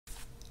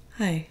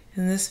Hi,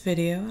 in this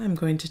video I'm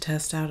going to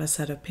test out a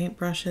set of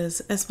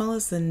paintbrushes as well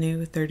as the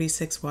new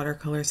 36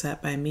 watercolor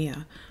set by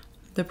Miya.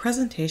 The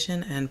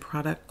presentation and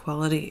product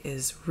quality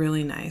is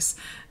really nice,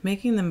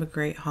 making them a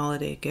great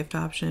holiday gift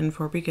option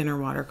for beginner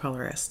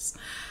watercolorists.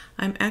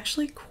 I'm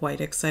actually quite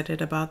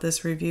excited about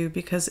this review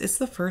because it's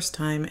the first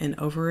time in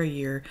over a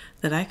year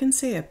that I can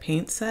say a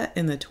paint set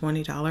in the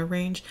 $20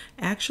 range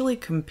actually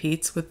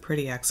competes with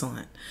Pretty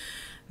Excellent.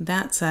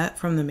 That set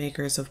from the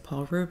makers of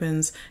Paul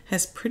Rubens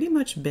has pretty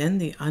much been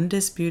the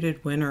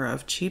undisputed winner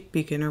of cheap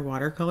beginner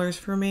watercolors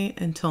for me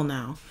until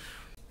now.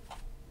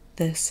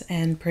 This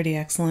and Pretty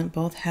Excellent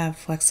both have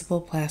flexible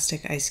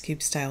plastic ice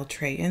cube style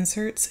tray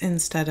inserts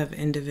instead of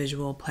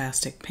individual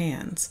plastic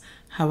pans.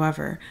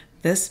 However,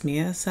 this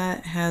Miya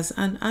set has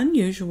an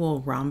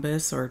unusual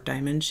rhombus or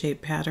diamond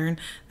shaped pattern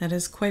that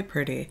is quite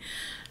pretty.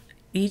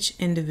 Each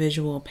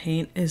individual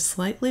paint is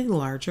slightly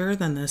larger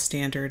than the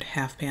standard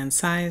half pan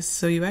size,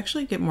 so you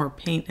actually get more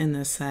paint in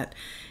this set,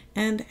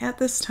 and at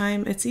this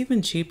time it's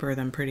even cheaper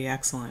than Pretty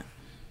Excellent.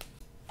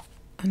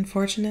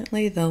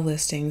 Unfortunately, the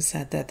listing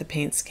said that the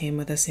paints came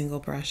with a single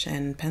brush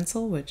and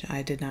pencil, which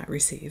I did not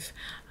receive.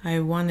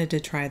 I wanted to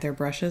try their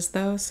brushes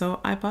though,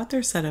 so I bought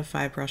their set of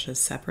 5 brushes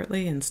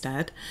separately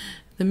instead.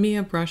 The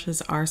Miya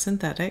brushes are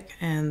synthetic,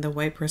 and the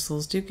white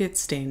bristles do get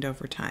stained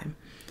over time.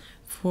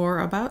 For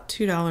about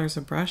 $2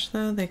 a brush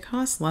though, they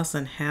cost less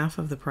than half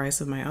of the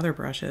price of my other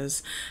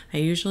brushes. I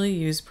usually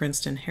use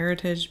Princeton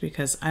Heritage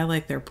because I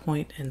like their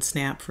point and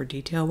snap for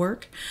detail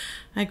work.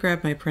 I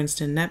grab my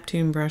Princeton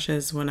Neptune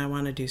brushes when I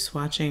want to do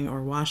swatching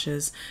or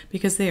washes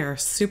because they are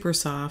super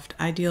soft,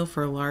 ideal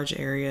for large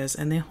areas,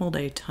 and they hold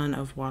a ton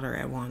of water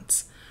at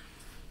once.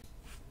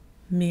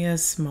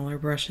 Miya's smaller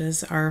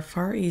brushes are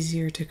far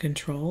easier to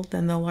control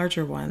than the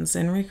larger ones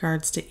in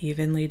regards to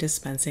evenly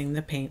dispensing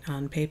the paint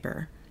on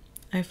paper.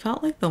 I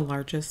felt like the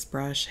largest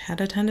brush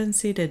had a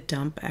tendency to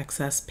dump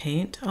excess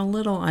paint a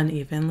little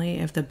unevenly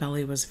if the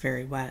belly was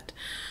very wet.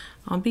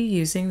 I'll be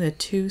using the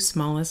 2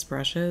 smallest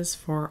brushes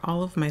for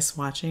all of my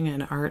swatching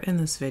and art in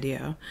this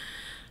video.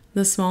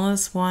 The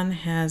smallest one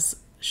has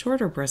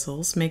shorter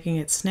bristles, making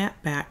it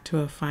snap back to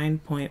a fine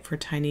point for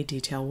tiny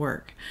detail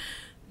work.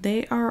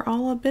 They are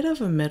all a bit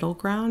of a middle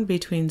ground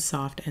between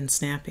soft and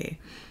snappy.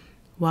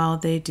 While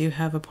they do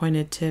have a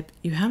pointed tip,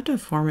 you have to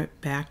form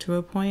it back to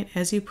a point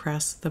as you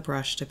press the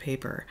brush to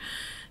paper.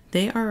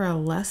 They are a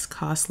less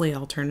costly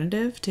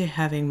alternative to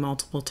having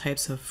multiple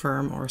types of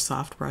firm or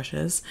soft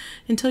brushes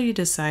until you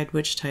decide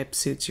which type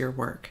suits your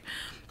work.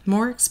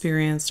 More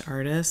experienced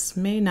artists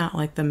may not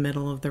like the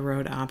middle of the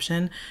road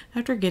option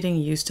after getting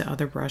used to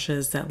other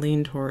brushes that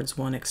lean towards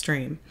one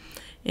extreme.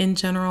 In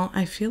general,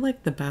 I feel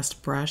like the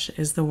best brush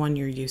is the one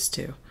you're used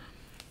to.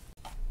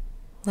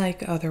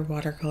 Like other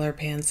watercolor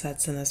pan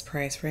sets in this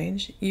price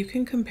range, you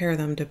can compare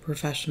them to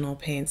professional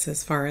paints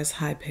as far as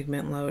high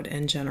pigment load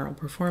and general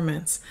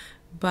performance,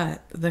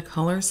 but the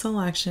color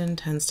selection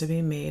tends to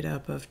be made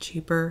up of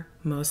cheaper,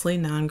 mostly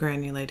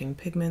non-granulating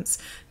pigments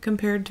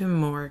compared to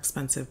more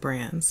expensive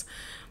brands.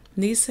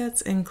 These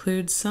sets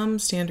include some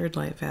standard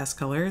light fast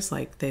colors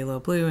like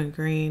phthalo blue and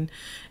green,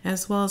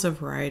 as well as a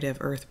variety of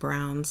earth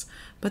browns,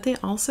 but they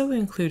also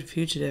include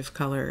fugitive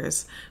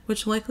colors,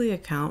 which likely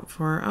account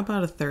for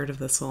about a third of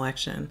the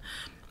selection.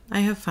 I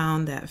have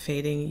found that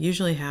fading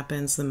usually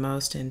happens the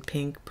most in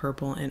pink,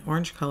 purple, and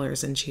orange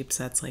colors in cheap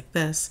sets like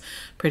this,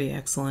 Pretty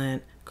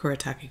Excellent,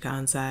 Kuretake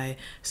Gansai,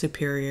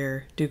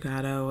 Superior,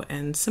 Dugato,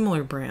 and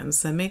similar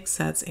brands that make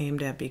sets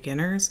aimed at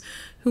beginners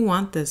who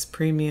want this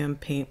premium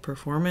paint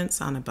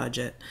performance on a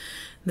budget.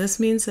 This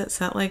means that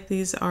sets like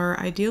these are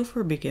ideal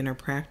for beginner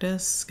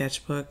practice,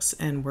 sketchbooks,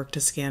 and work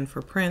to scan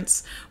for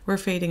prints where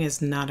fading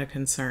is not a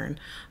concern,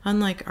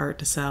 unlike art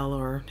to sell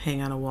or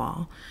hang on a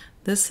wall.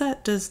 This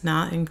set does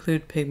not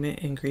include pigment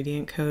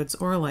ingredient codes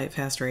or light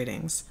fast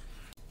ratings.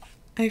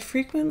 I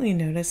frequently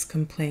notice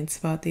complaints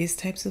about these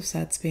types of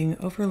sets being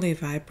overly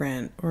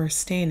vibrant or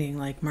staining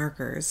like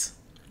markers.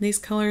 These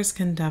colors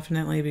can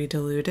definitely be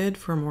diluted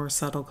for more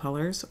subtle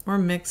colors or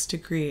mixed to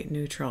create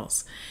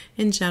neutrals.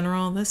 In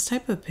general, this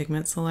type of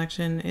pigment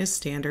selection is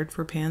standard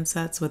for pan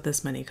sets with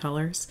this many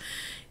colors.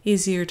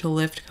 Easier to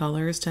lift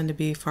colors tend to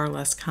be far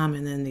less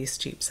common than these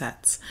cheap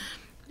sets.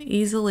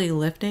 Easily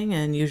lifting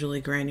and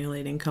usually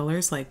granulating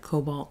colors like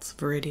cobalt,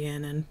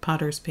 viridian, and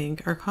potter's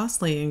pink are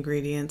costly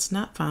ingredients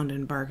not found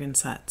in bargain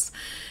sets.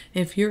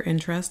 If you're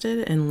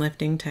interested in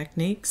lifting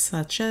techniques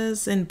such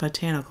as in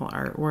botanical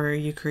art where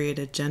you create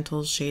a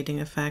gentle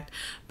shading effect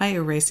by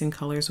erasing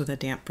colors with a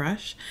damp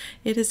brush,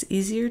 it is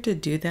easier to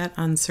do that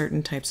on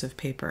certain types of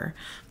paper.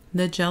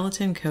 The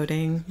gelatin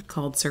coating,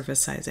 called surface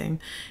sizing,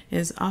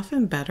 is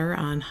often better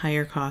on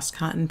higher cost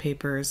cotton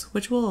papers,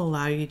 which will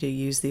allow you to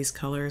use these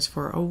colors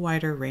for a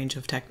wider range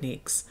of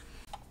techniques.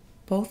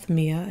 Both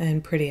Miya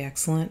and Pretty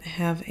Excellent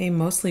have a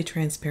mostly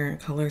transparent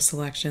color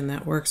selection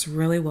that works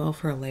really well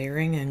for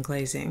layering and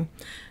glazing.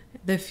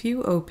 The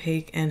few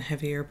opaque and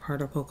heavier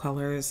particle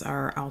colors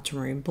are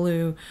ultramarine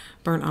blue,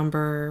 burnt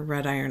umber,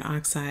 red iron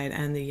oxide,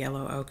 and the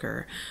yellow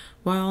ochre.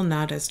 While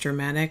not as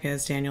dramatic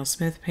as Daniel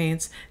Smith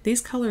paints,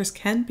 these colors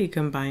can be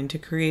combined to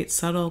create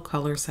subtle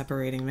color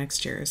separating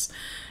mixtures.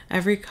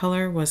 Every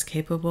color was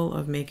capable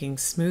of making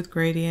smooth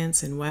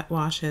gradients in wet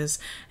washes,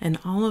 and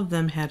all of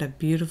them had a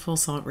beautiful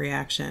salt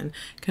reaction,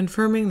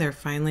 confirming their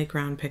finely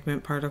ground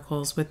pigment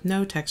particles with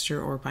no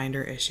texture or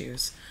binder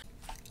issues.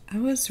 I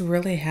was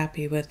really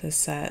happy with this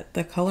set.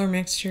 The color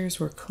mixtures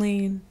were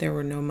clean, there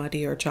were no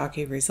muddy or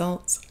chalky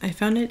results. I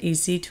found it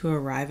easy to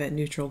arrive at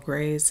neutral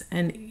grays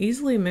and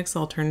easily mix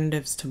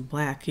alternatives to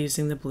black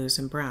using the blues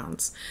and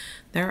browns.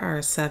 There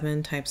are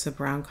 7 types of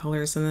brown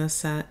colors in this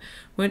set,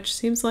 which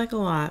seems like a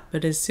lot,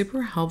 but is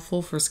super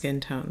helpful for skin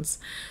tones.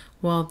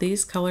 While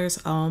these colors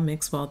all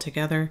mix well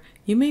together,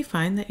 you may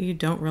find that you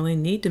don't really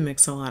need to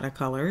mix a lot of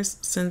colors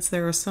since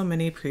there are so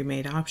many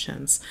pre-made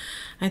options.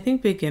 I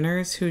think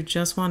beginners who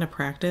just want to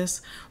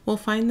practice will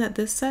find that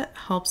this set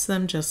helps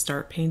them just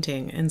start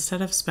painting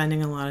instead of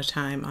spending a lot of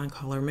time on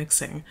color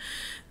mixing.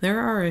 There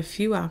are a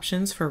few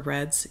options for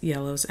reds,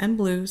 yellows, and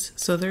blues,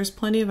 so there's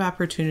plenty of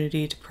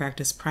opportunity to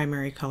practice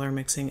primary color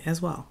mixing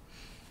as well.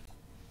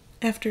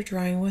 After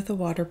drawing with a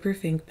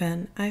waterproof ink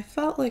pen, I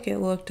felt like it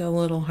looked a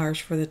little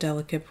harsh for the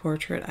delicate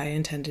portrait I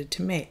intended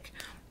to make.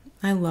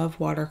 I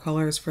love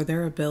watercolors for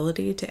their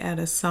ability to add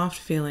a soft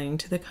feeling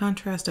to the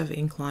contrast of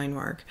ink line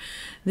work.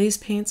 These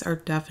paints are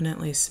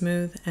definitely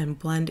smooth and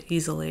blend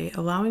easily,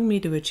 allowing me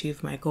to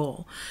achieve my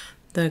goal.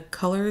 The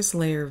colors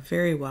layer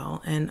very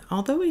well, and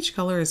although each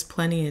color is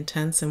plenty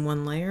intense in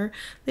one layer,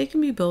 they can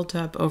be built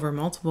up over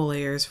multiple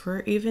layers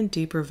for even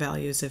deeper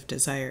values if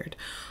desired.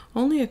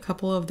 Only a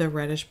couple of the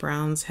reddish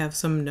browns have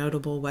some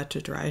notable wet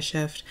to dry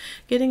shift,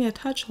 getting a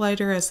touch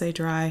lighter as they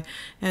dry,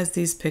 as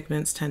these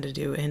pigments tend to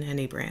do in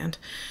any brand.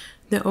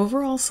 The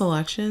overall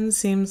selection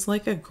seems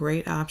like a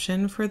great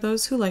option for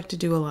those who like to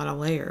do a lot of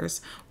layers,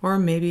 or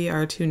maybe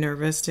are too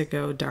nervous to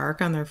go dark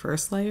on their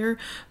first layer,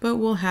 but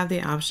will have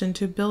the option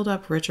to build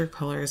up richer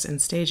colors in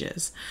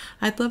stages.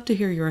 I'd love to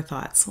hear your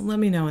thoughts. Let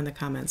me know in the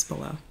comments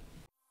below.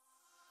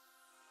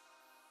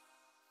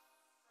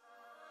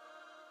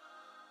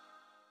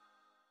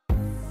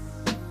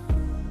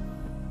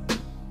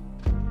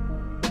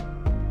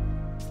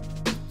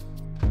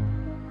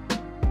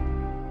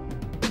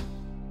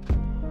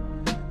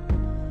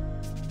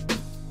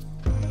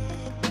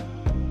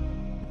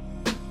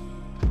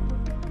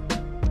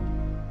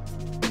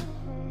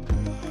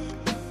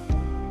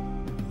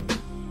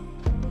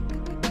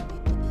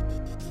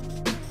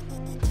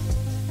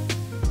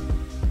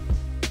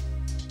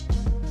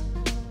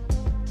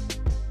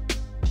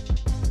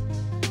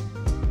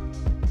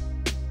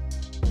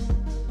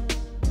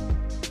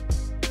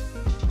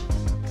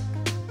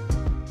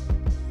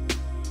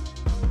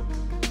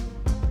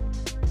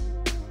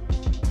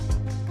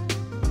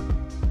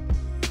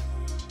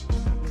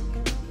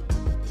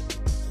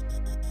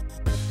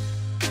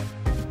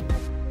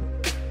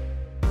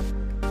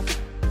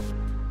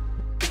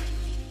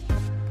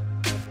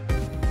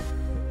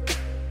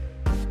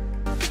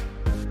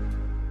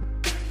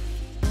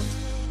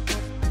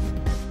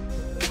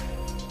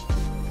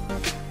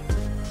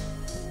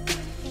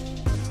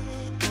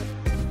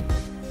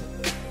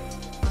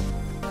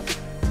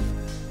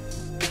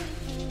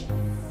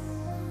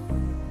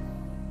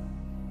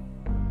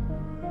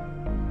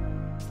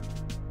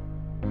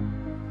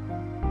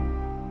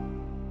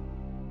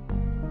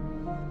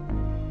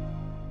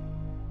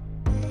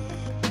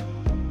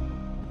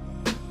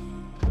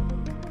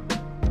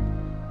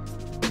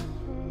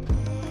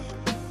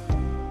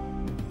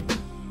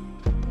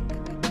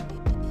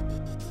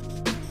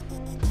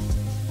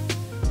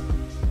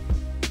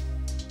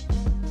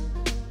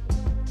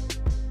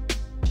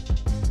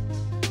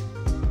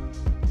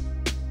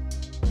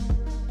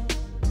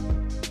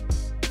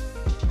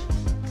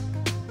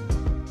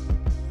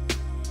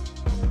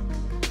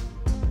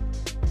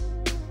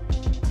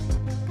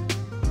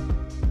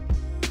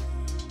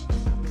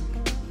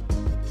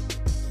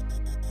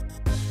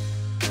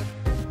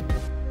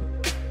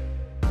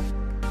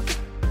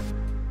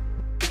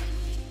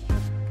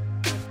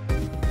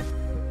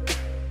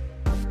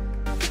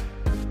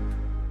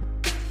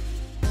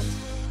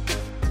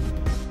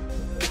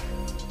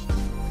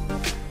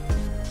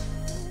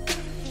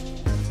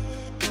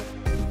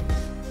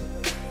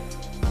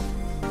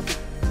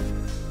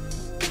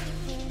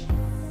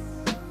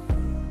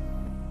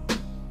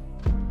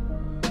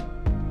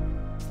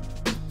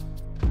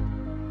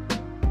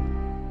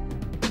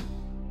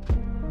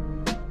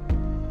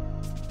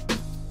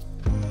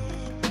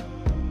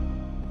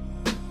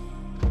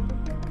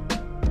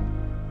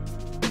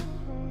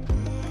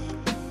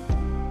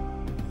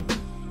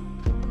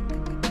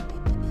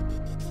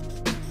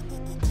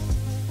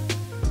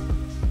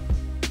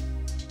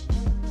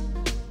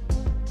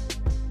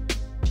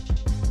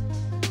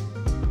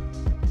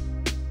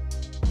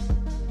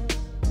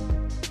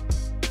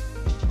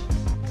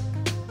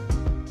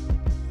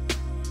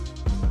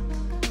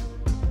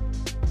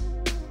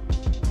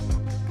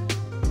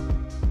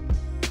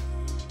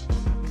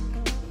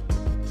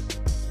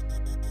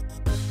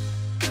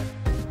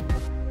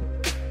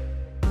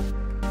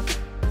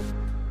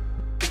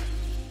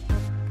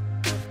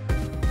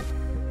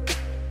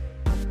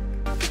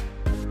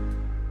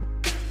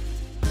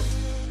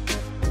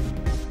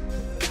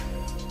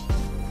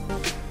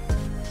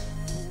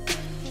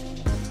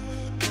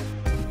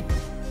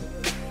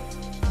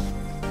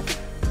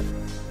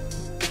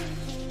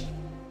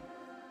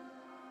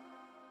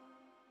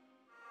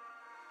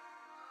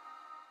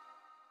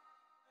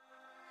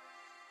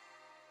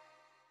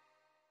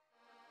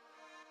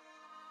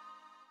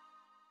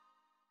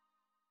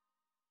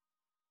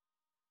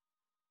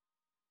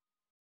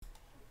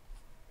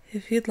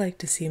 If you'd like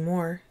to see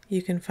more,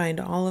 you can find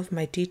all of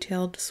my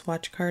detailed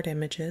swatch card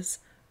images,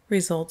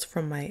 results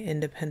from my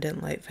independent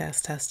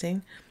Lightfast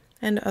testing,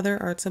 and other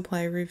art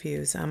supply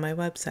reviews on my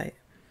website.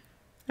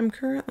 I'm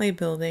currently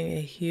building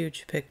a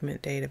huge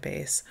pigment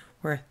database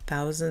where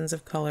thousands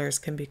of colors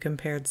can be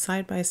compared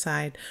side by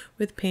side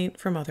with paint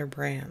from other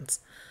brands.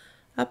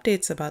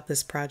 Updates about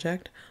this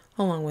project,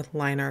 along with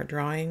line art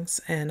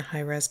drawings and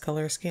high-res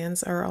color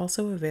scans, are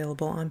also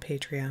available on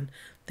Patreon.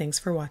 Thanks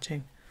for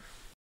watching.